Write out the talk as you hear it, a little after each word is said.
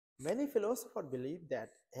Many philosophers believe that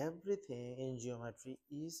everything in geometry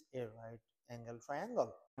is a right angle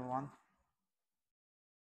triangle. 1,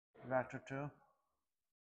 vector 2,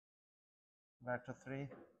 vector 3,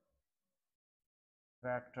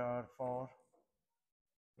 vector 4,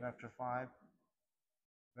 vector 5,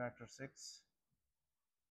 vector 6,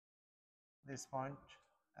 this point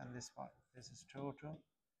and this point. This is 2, 2,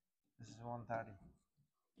 this is 130,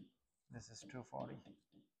 this is 240.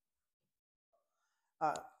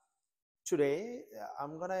 Today,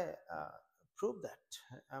 I'm gonna prove that.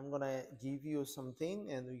 I'm gonna give you something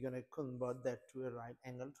and we're gonna convert that to a right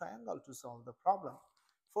angle triangle to solve the problem.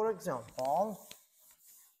 For example,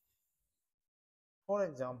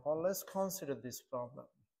 let's consider this problem.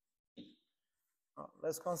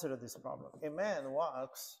 Let's consider this problem. A man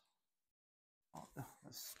walks.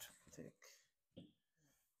 Let's take.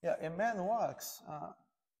 Yeah, a man walks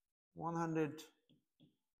 100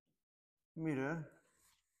 meter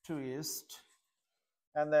to east,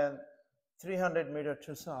 and then 300 meter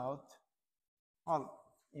to south. Well,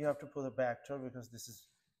 you have to put a vector because this is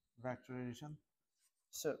vector addition.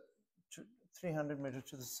 So 300 meter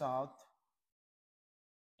to the south,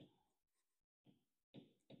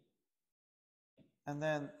 and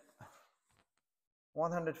then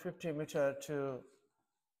 150 meter to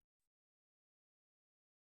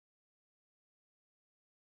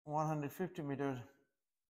 150 meter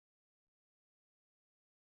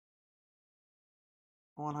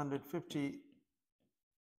 150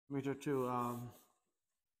 meter to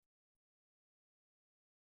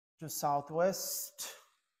southwest,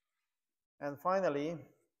 and finally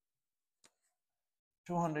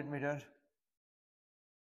 200 meter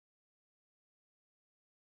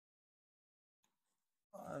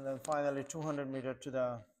and then finally 200 meter to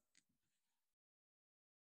the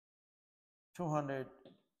 200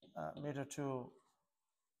 meter to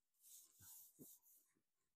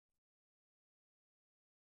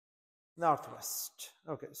northwest.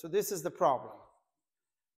 Okay, so this is the problem.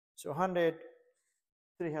 So 100,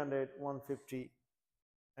 300, 150,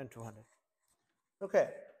 and 200. Okay,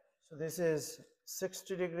 so this is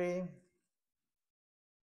 60 degree.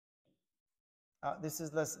 This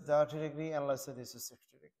is less 30 degree, and let's say this is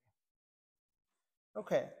 60 degree.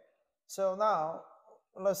 Okay, so now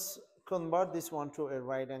let's convert this one to a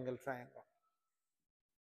right angle triangle.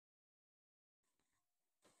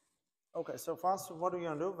 Okay, so first what are we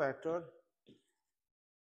going to do? Vector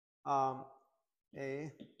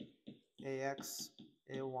A, AX,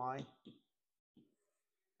 AY,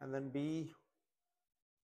 and then B,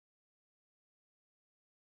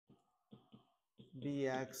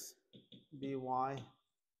 BX, BY,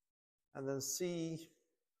 and then C,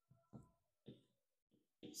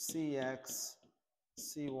 CX,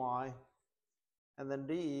 CY, and then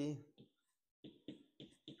D,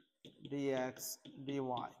 DX,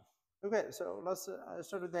 DY. Okay, so let's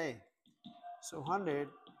start with A. So 100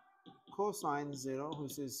 cosine 0,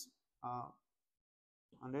 which is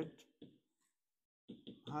 100,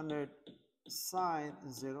 100 sine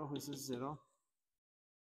 0, which is 0,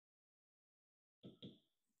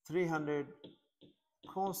 300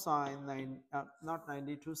 cosine 9, not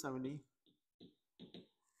 90, 270.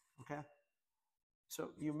 Okay, so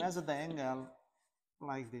you measure the angle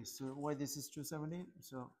like this. So why this is 270?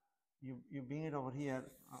 So you bring it over here.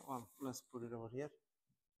 Well, let's put it over here.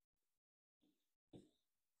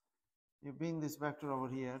 You bring this vector over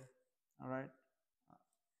here. All right,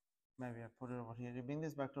 maybe I put it over here. You bring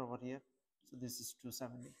this vector over here. So this is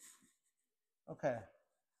 270. Okay,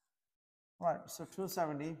 right. So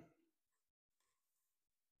 270.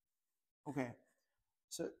 Okay,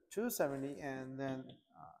 so 270 and then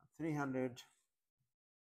 300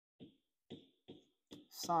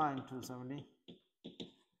 sine 270,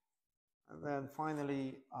 and then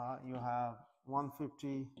finally you have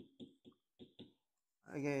 150.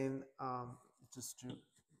 Again, just to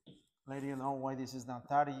let you know why this is not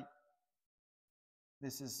 30.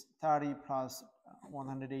 This is 30 plus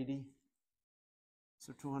 180,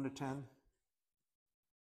 so 210.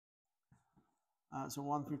 So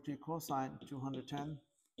 150 cosine 210,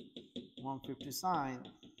 150 sine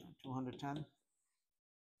 210.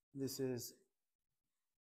 This is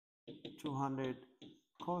 200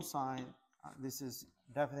 cosine. This is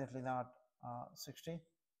definitely not 60.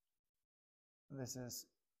 This is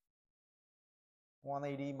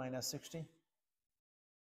 180 minus 60.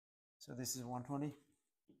 So this is 120.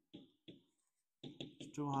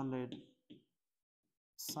 200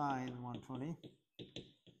 sine 120.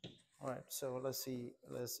 All right, so let's see,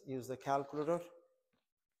 let's use the calculator.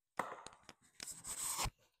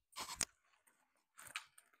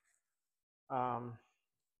 Um,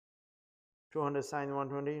 200 sine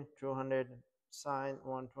 120, 200 sine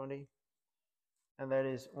 120, and that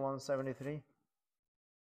is 173.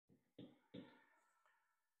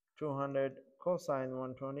 200 cosine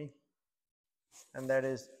 120, and that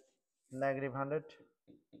is negative 100.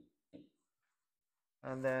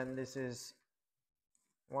 And then this is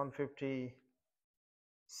 150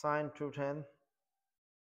 sine 210,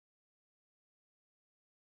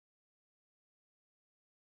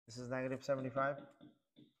 this is negative 75.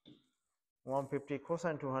 150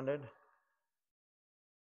 cosine 200,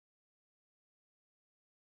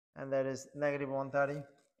 and that is negative 130.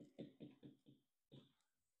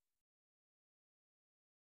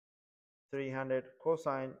 300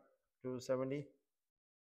 cosine 270,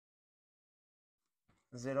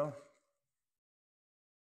 0.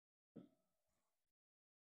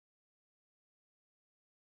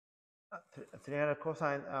 300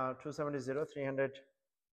 cosine 270, 0. 300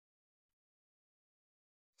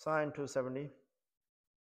 sine 270,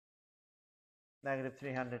 negative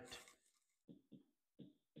 300.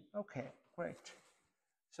 Okay, great.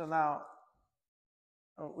 So now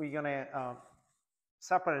we're gonna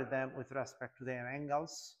separate them with respect to their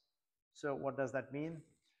angles. So what does that mean?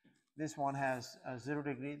 This one has 0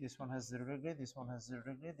 degree, this one has 0 degree, this one has 0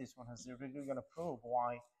 degree, this one has 0 degree. We're going to prove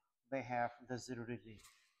why they have the 0 degree.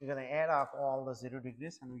 We're going to add up all the 0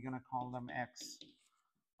 degrees and we're going to call them x.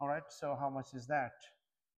 All right, so how much is that?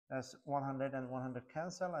 That's 100 and 100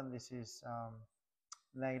 cancel, and this is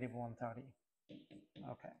negative 130.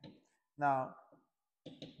 Okay, now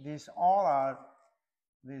these all are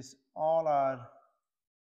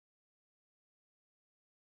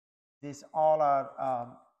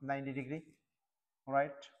 90 degree,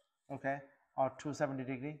 right? Okay, or 270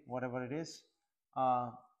 degree, whatever it is,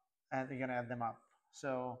 and we're gonna add them up.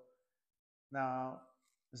 So now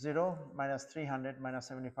 0 minus 300 minus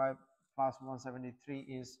 75 plus 173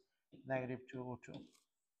 is negative 202.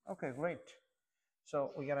 Okay, great.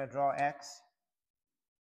 So we're gonna draw x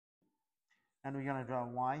and we're gonna draw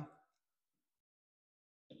y.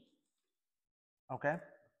 Okay,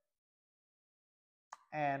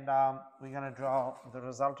 and we're gonna draw the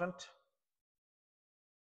resultant.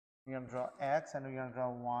 We're going to draw x and we're going to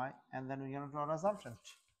draw y, and then we're going to draw resultant.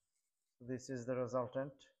 So this is the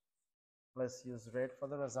resultant. Let's use red for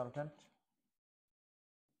the resultant.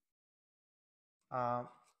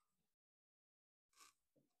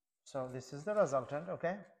 So this is the resultant,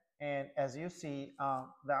 okay? And as you see,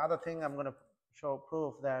 the other thing I'm going to show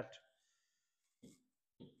proof that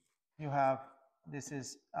you have, this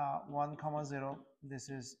is 1 comma 0, this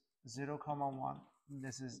is 0 comma 1,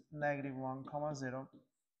 this is negative 1 comma 0,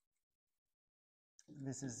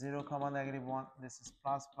 this is 0 comma negative 1, this is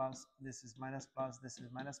plus plus, this is minus plus, this is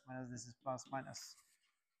minus minus, this is plus minus.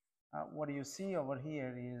 What you see over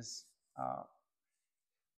here is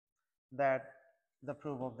that the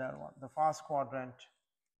proof of that one, the first quadrant,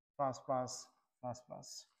 plus plus plus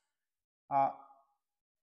plus.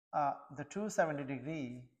 The 270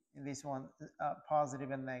 degree in this one,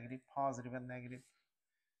 positive and negative, positive and negative.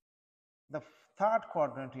 The third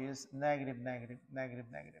quadrant is negative negative negative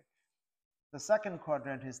negative. The second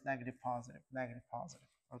quadrant is negative positive negative positive.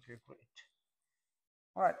 Okay, great.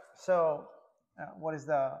 All right, so what is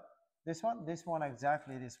the this one? This one,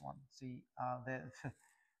 exactly this one. See,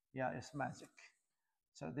 yeah, it's magic.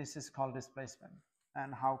 So this is called displacement.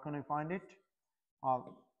 And how can we find it?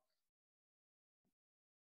 Well,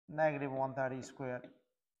 negative 130 squared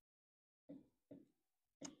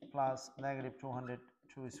plus negative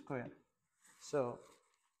 202 squared. So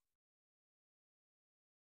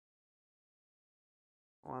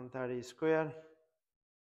 130 squared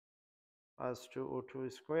plus 202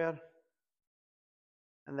 squared,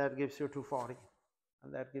 and that gives you 240,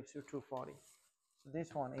 and that gives you 240. So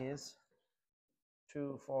this one is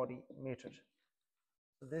 240 meters.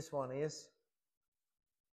 So this one is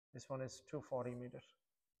 240 meters.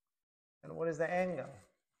 And what is the angle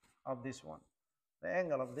of this one? The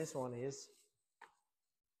angle of this one is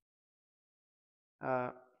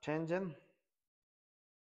tangent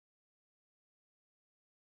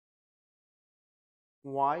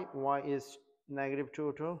y is negative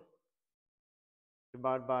 202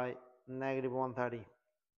 divided by negative 130,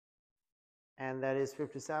 and that is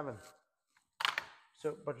 57.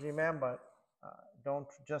 So, but remember, don't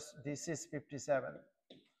just, this is 57,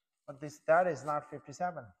 but that is not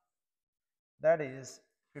 57. That is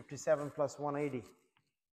 57 plus 180.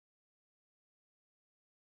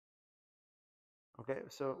 Okay,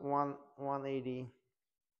 so 180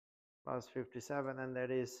 plus 57, and that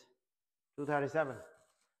is 237.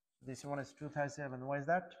 This one is 237. Why is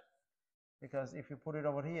that? Because if you put it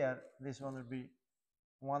over here, this one will be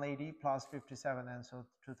 180 plus 57, and so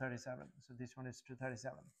 237. So this one is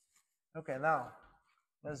 237. Okay, now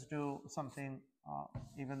let's do something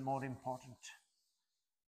even more important.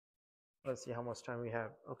 Let's see how much time we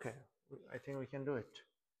have. Okay, I think we can do it.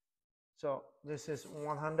 So this is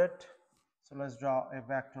 100. So let's draw a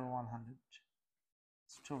vector 100.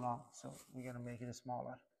 It's too long, so we're going to make it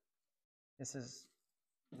smaller. This is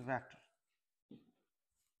the vector.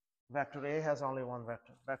 Vector A has only one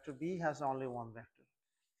vector. Vector B has only one vector,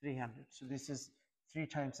 300. So this is 3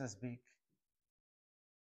 times as big.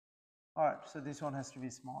 All right, so this one has to be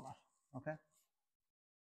smaller, okay?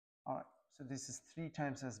 All right, so this is 3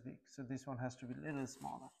 times as big. So this one has to be a little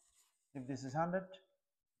smaller. If this is 100,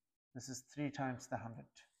 this is 3 times the 100.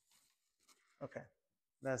 Okay,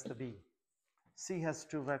 that's the B. C has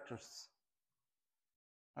 2 vectors.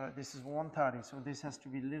 All right, this is 130, so this has to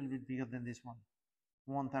be a little bit bigger than this one,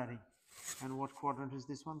 130. And what quadrant is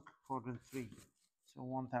this one? Quadrant 3, so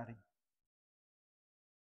 130.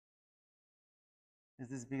 Is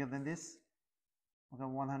this bigger than this? Okay,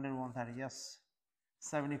 100, 130, yes.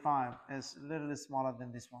 75 is a little smaller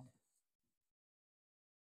than this one.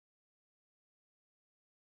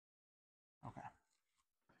 Okay.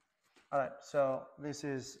 All right, so this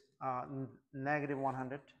is negative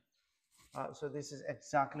 100. So this is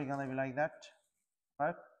exactly going to be like that,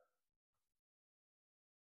 right?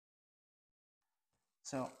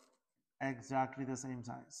 So exactly the same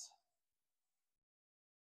size.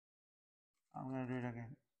 I'm going to do it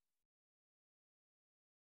again.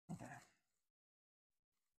 Okay.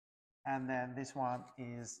 And then this one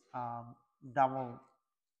is double.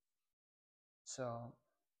 So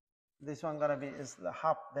this one gonna be is the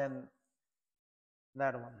half than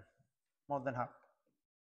that one, more than half,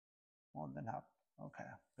 more than half. Okay,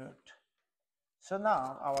 good. So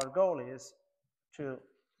now our goal is to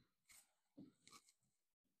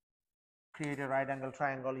create a right angle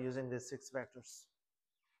triangle using these 6 vectors.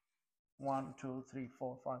 1, 2, 3,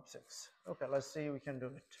 4, 5, 6. Okay, let's see if we can do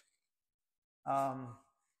it.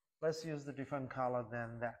 Let's use the different color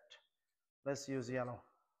than that. Let's use yellow.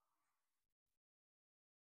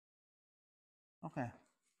 Okay.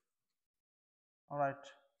 All right.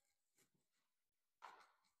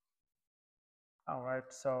 All right.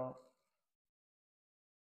 So,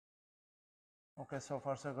 okay, so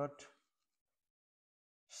far so good.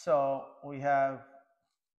 So we have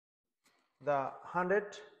the 100,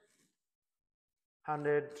 and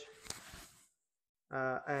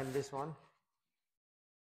this one.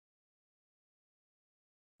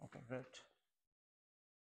 Okay, good.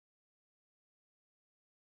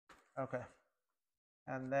 Okay,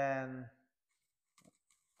 and then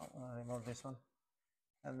I'll remove this one,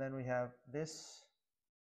 and then we have this,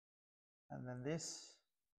 and then this,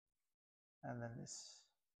 and then this.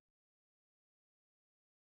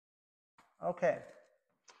 Okay,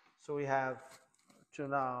 so we have to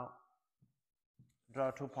now draw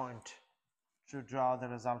 2 points to draw the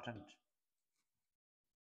resultant,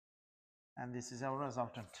 and this is our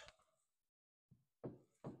resultant.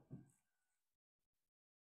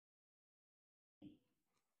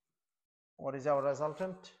 What is our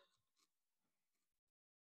resultant?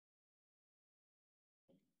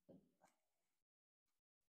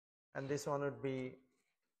 And this one would be,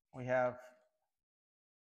 we have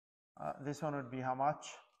this one would be how much?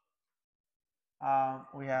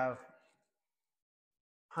 We have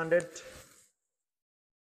 100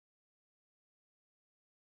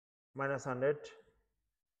 minus 100,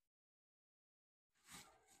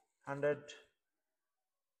 100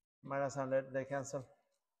 minus 100, they cancel.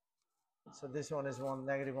 So this one is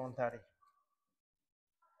negative 130.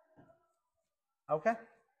 Okay,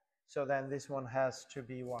 so then this one has to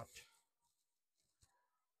be what?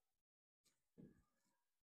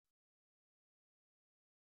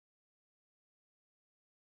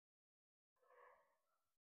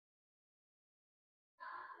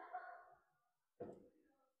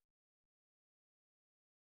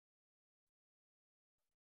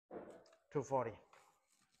 $240.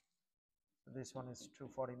 So this one is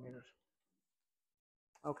 240 meters.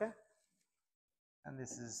 Okay, and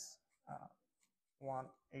this is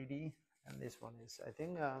 180, and this one is, I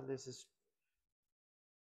think this is,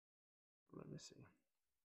 let me see,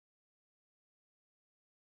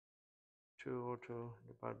 202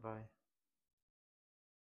 divided by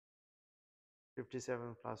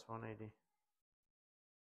 57 plus 180.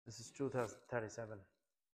 This is 237.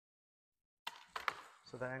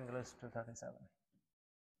 So the angle is 237.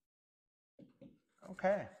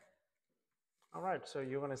 Okay. All right, so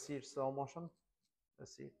you're going to see it slow motion.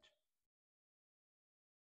 Let's see it.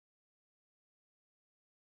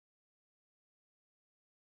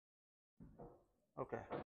 Okay.